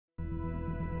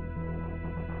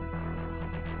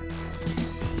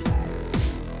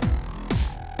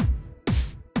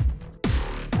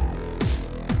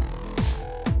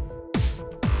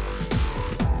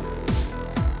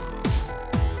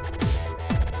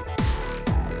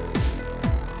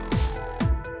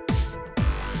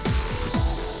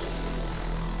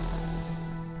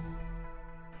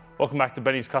Welcome back to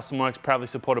Benny's Custom Works, proudly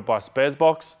supported by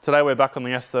Sparesbox. Today we're back on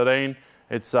the S13.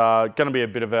 It's going to be a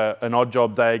bit of an odd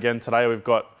job day again today. We've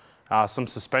got some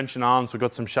suspension arms, we've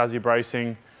got some chassis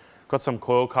bracing, got some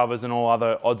coil covers and all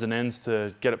other odds and ends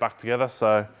to get it back together.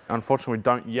 So unfortunately we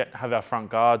don't yet have our front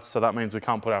guards, so that means we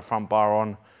can't put our front bar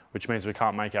on, which means we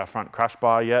can't make our front crash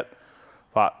bar yet.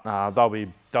 But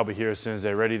they'll be here as soon as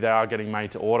they're ready. They are getting made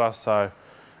to order, so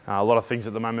a lot of things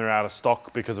at the moment are out of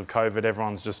stock because of COVID.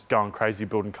 Everyone's just going crazy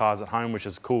building cars at home, which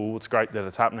is cool. It's great that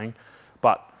it's happening.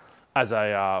 But as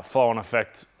a flow-on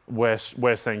effect, we're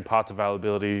seeing parts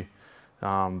availability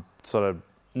sort of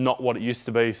not what it used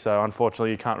to be. So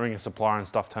unfortunately, you can't ring a supplier and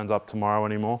stuff turns up tomorrow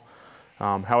anymore.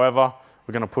 However,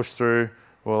 we're going to push through.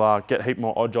 We'll get a heap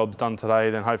more odd jobs done today.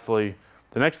 Then hopefully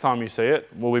the next time you see it,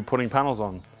 we'll be putting panels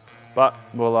on. But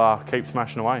we'll keep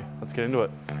smashing away. Let's get into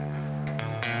it.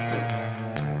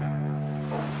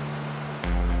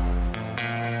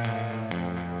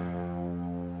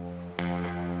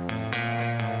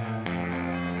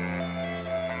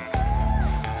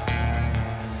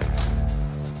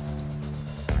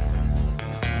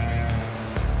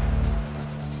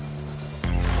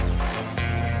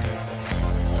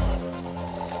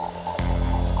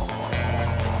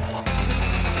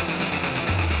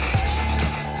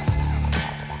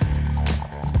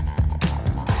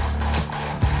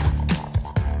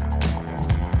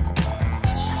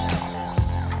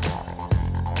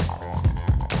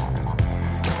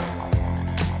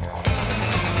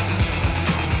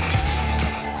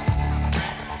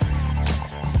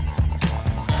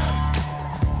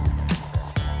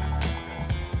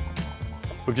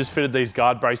 We've just fitted these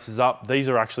guard braces up. These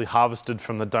are actually harvested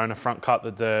from the donor front cut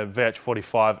that the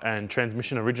VH45 and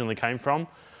transmission originally came from.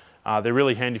 They're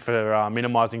really handy for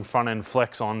minimising front end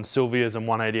flex on Silvias and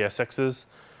 180SXs.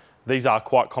 These are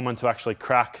quite common to actually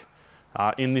crack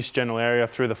in this general area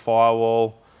through the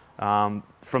firewall, from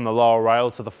the lower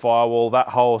rail to the firewall. That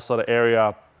whole sort of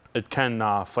area, it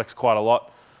can flex quite a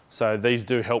lot. So these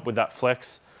do help with that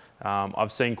flex.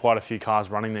 I've seen quite a few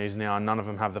cars running these now and none of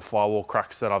them have the firewall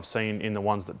cracks that I've seen in the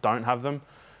ones that don't have them.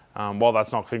 While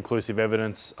that's not conclusive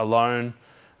evidence alone,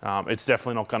 it's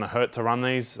definitely not going to hurt to run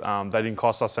these. They didn't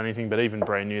cost us anything, but even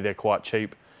brand new, they're quite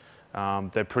cheap.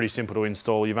 They're pretty simple to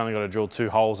install. You've only got to drill 2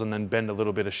 holes and then bend a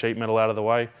little bit of sheet metal out of the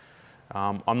way.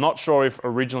 I'm not sure if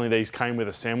originally these came with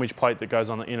a sandwich plate that goes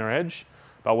on the inner edge,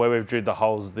 but where we've drilled the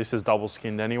holes, this is double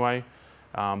skinned anyway.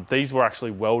 These were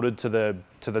actually welded to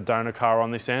the donor car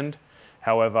on this end.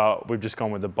 However, we've just gone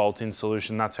with the bolt-in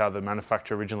solution. That's how the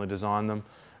manufacturer originally designed them.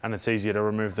 And it's easier to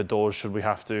remove the doors should we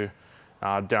have to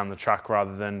down the track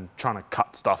rather than trying to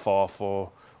cut stuff off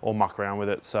or muck around with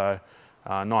it. So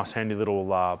nice handy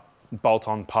little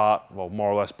bolt-on part, well more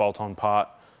or less bolt-on part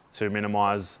to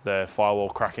minimise the firewall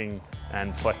cracking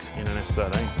and flex in an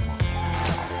S13.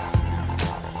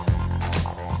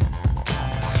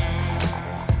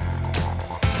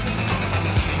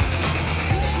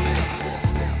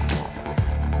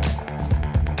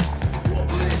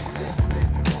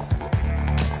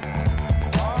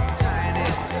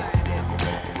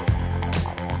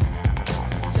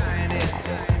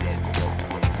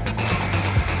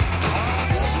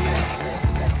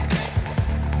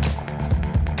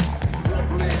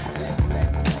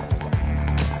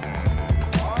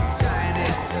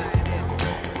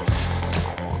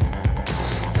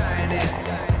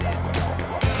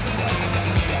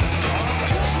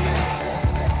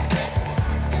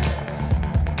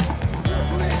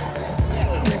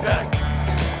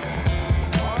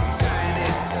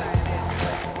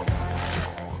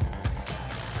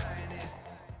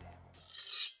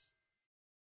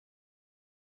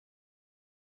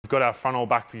 Got our front all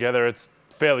back together. It's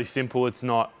fairly simple. It's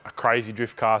not a crazy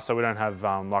drift car, so we don't have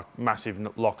like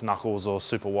massive lock knuckles or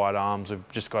super wide arms. We've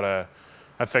just got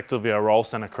effectively a roll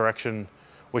center correction,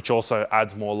 which also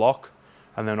adds more lock.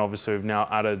 And then obviously we've now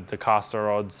added the caster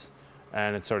rods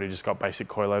and it's already just got basic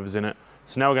coilovers in it.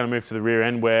 So now we're going to move to the rear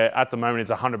end where at the moment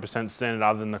it's 100% standard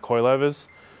other than the coilovers.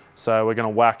 So we're going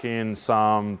to whack in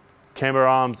some camber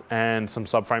arms and some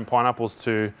subframe pineapples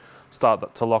to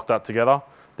start to lock that together.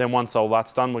 Then once all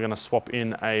that's done, we're going to swap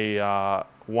in a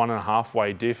 1.5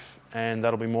 way diff and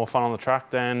that'll be more fun on the track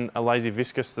than a lazy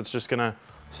viscous that's just going to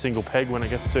single peg when it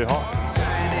gets too hot.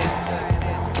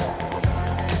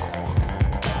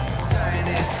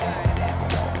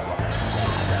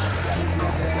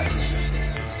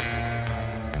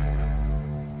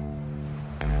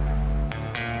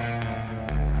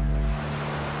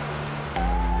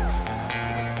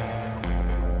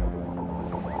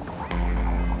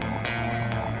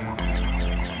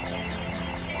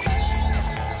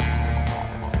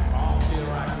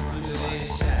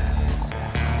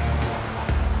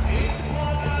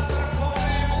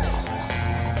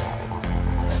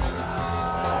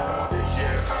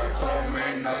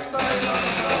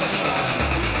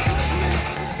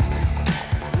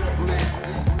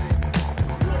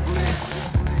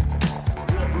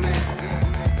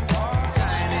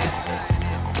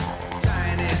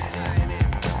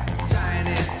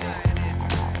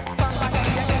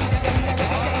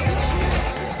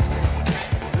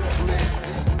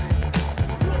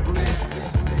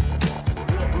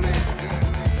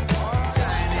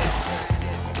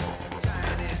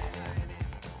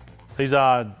 These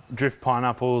are drift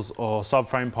pineapples or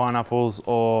subframe pineapples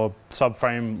or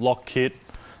subframe lock kit.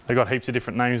 They've got heaps of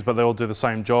different names, but they all do the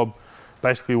same job.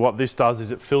 Basically what this does is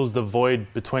it fills the void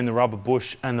between the rubber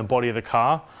bush and the body of the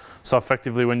car. So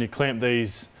effectively when you clamp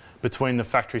these between the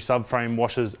factory subframe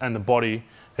washers and the body,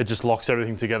 it just locks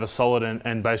everything together solid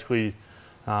and basically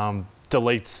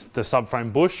deletes the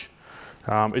subframe bush.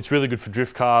 It's really good for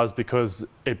drift cars because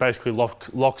it basically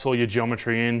locks all your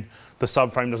geometry in. The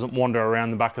subframe doesn't wander around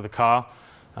the back of the car.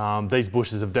 These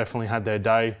bushes have definitely had their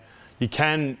day. You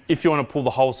can, if you want to pull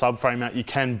the whole subframe out, you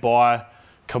can buy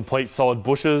complete solid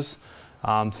bushes.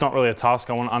 It's not really a task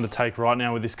I want to undertake right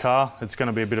now with this car. It's going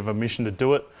to be a bit of a mission to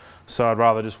do it. So I'd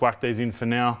rather just whack these in for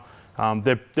now.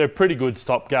 They're pretty good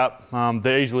stopgap.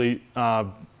 They're easily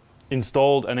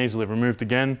installed and easily removed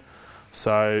again.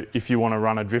 So if you want to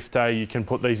run a drift day, you can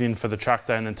put these in for the track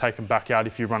day and then take them back out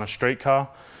if you run a street car.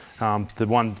 The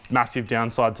one massive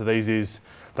downside to these is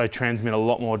they transmit a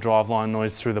lot more driveline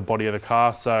noise through the body of the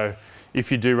car. So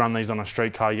if you do run these on a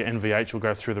street car, your NVH will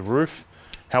go through the roof.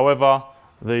 However,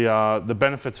 the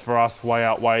benefits for us way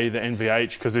outweigh the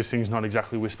NVH because this thing's not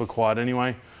exactly whisper quiet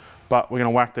anyway. But we're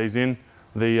going to whack these in.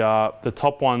 The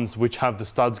top ones, which have the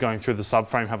studs going through the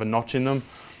subframe, have a notch in them,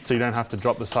 so you don't have to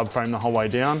drop the subframe the whole way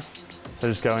down. So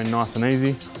just go in nice and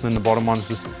easy. Then the bottom ones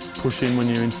just push in when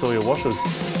you install your washers.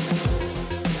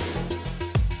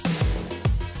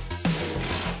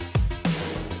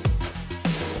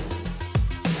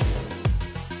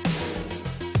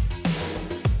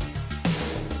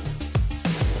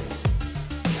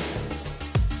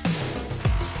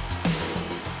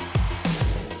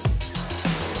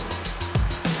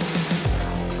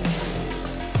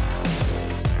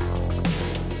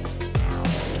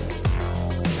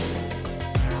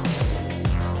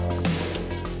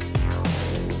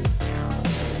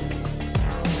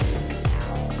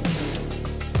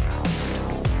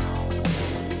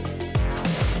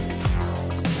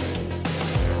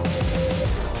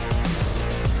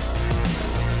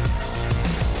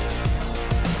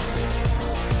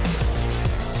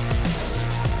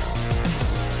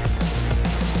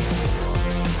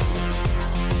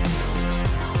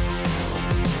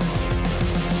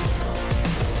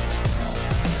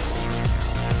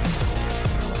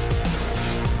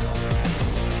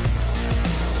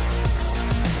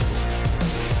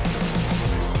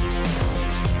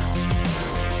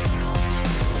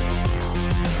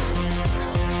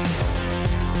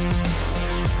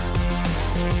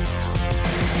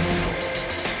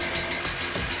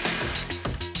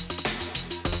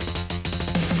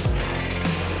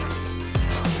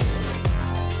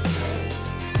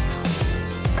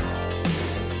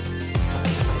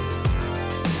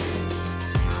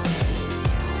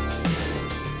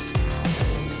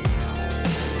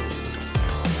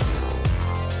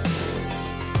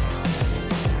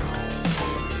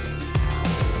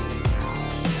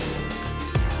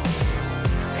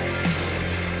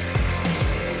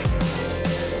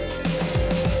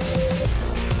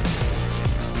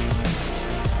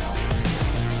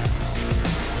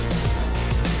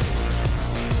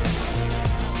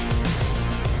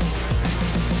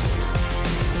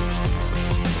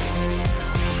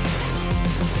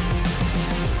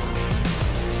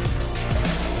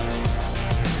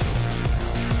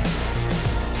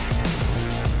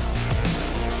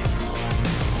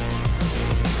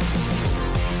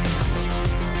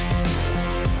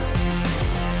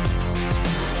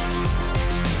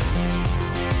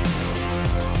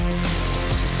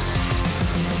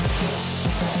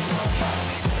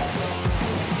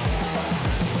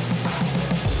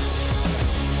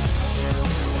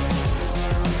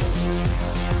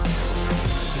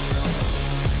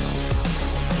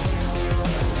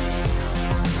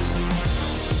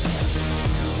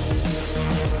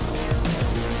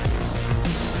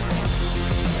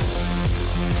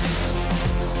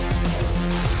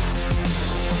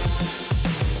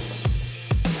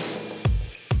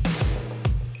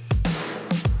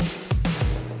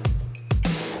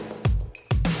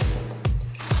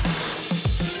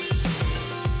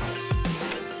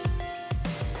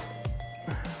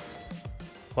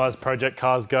 Well, as project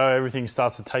cars go, everything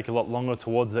starts to take a lot longer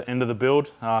towards the end of the build.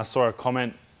 I saw a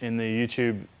comment in the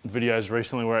YouTube videos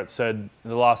recently where it said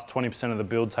the last 20% of the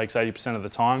build takes 80% of the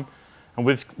time. And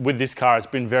with this car, it's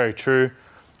been very true.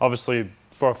 Obviously,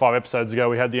 4 or 5 episodes ago,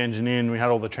 we had the engine in, we had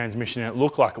all the transmission in. It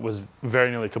looked like it was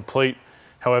very nearly complete.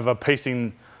 However,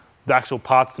 piecing the actual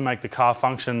parts to make the car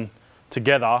function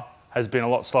together has been a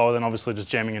lot slower than obviously just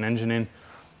jamming an engine in.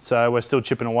 So we're still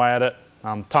chipping away at it.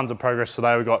 Tons of progress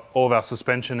today. We've got all of our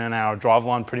suspension and our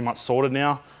driveline pretty much sorted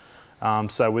now.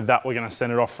 So with that, we're going to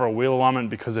send it off for a wheel alignment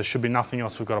because there should be nothing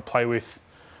else we've got to play with.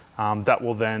 That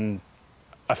will then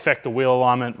affect the wheel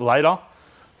alignment later.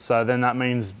 So then that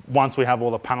means once we have all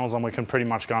the panels on, we can pretty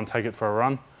much go and take it for a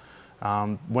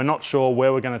run. We're not sure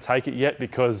where we're going to take it yet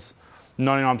because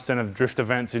 99% of drift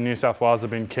events in New South Wales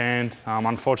have been canned.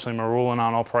 Unfortunately, Marulan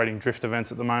aren't operating drift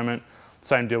events at the moment.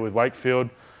 Same deal with Wakefield.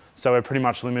 So we're pretty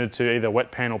much limited to either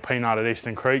wet pan or peanut at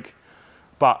Eastern Creek.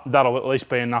 But that'll at least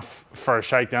be enough for a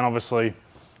shakedown. Obviously,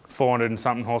 400 and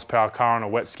something horsepower car on a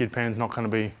wet skid pan is not going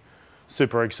to be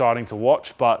super exciting to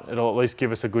watch, but it'll at least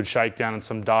give us a good shakedown and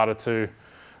some data to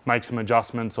make some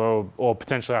adjustments or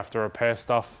potentially have to repair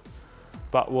stuff.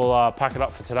 But we'll pack it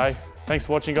up for today. Thanks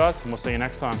for watching, guys, and we'll see you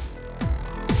next time.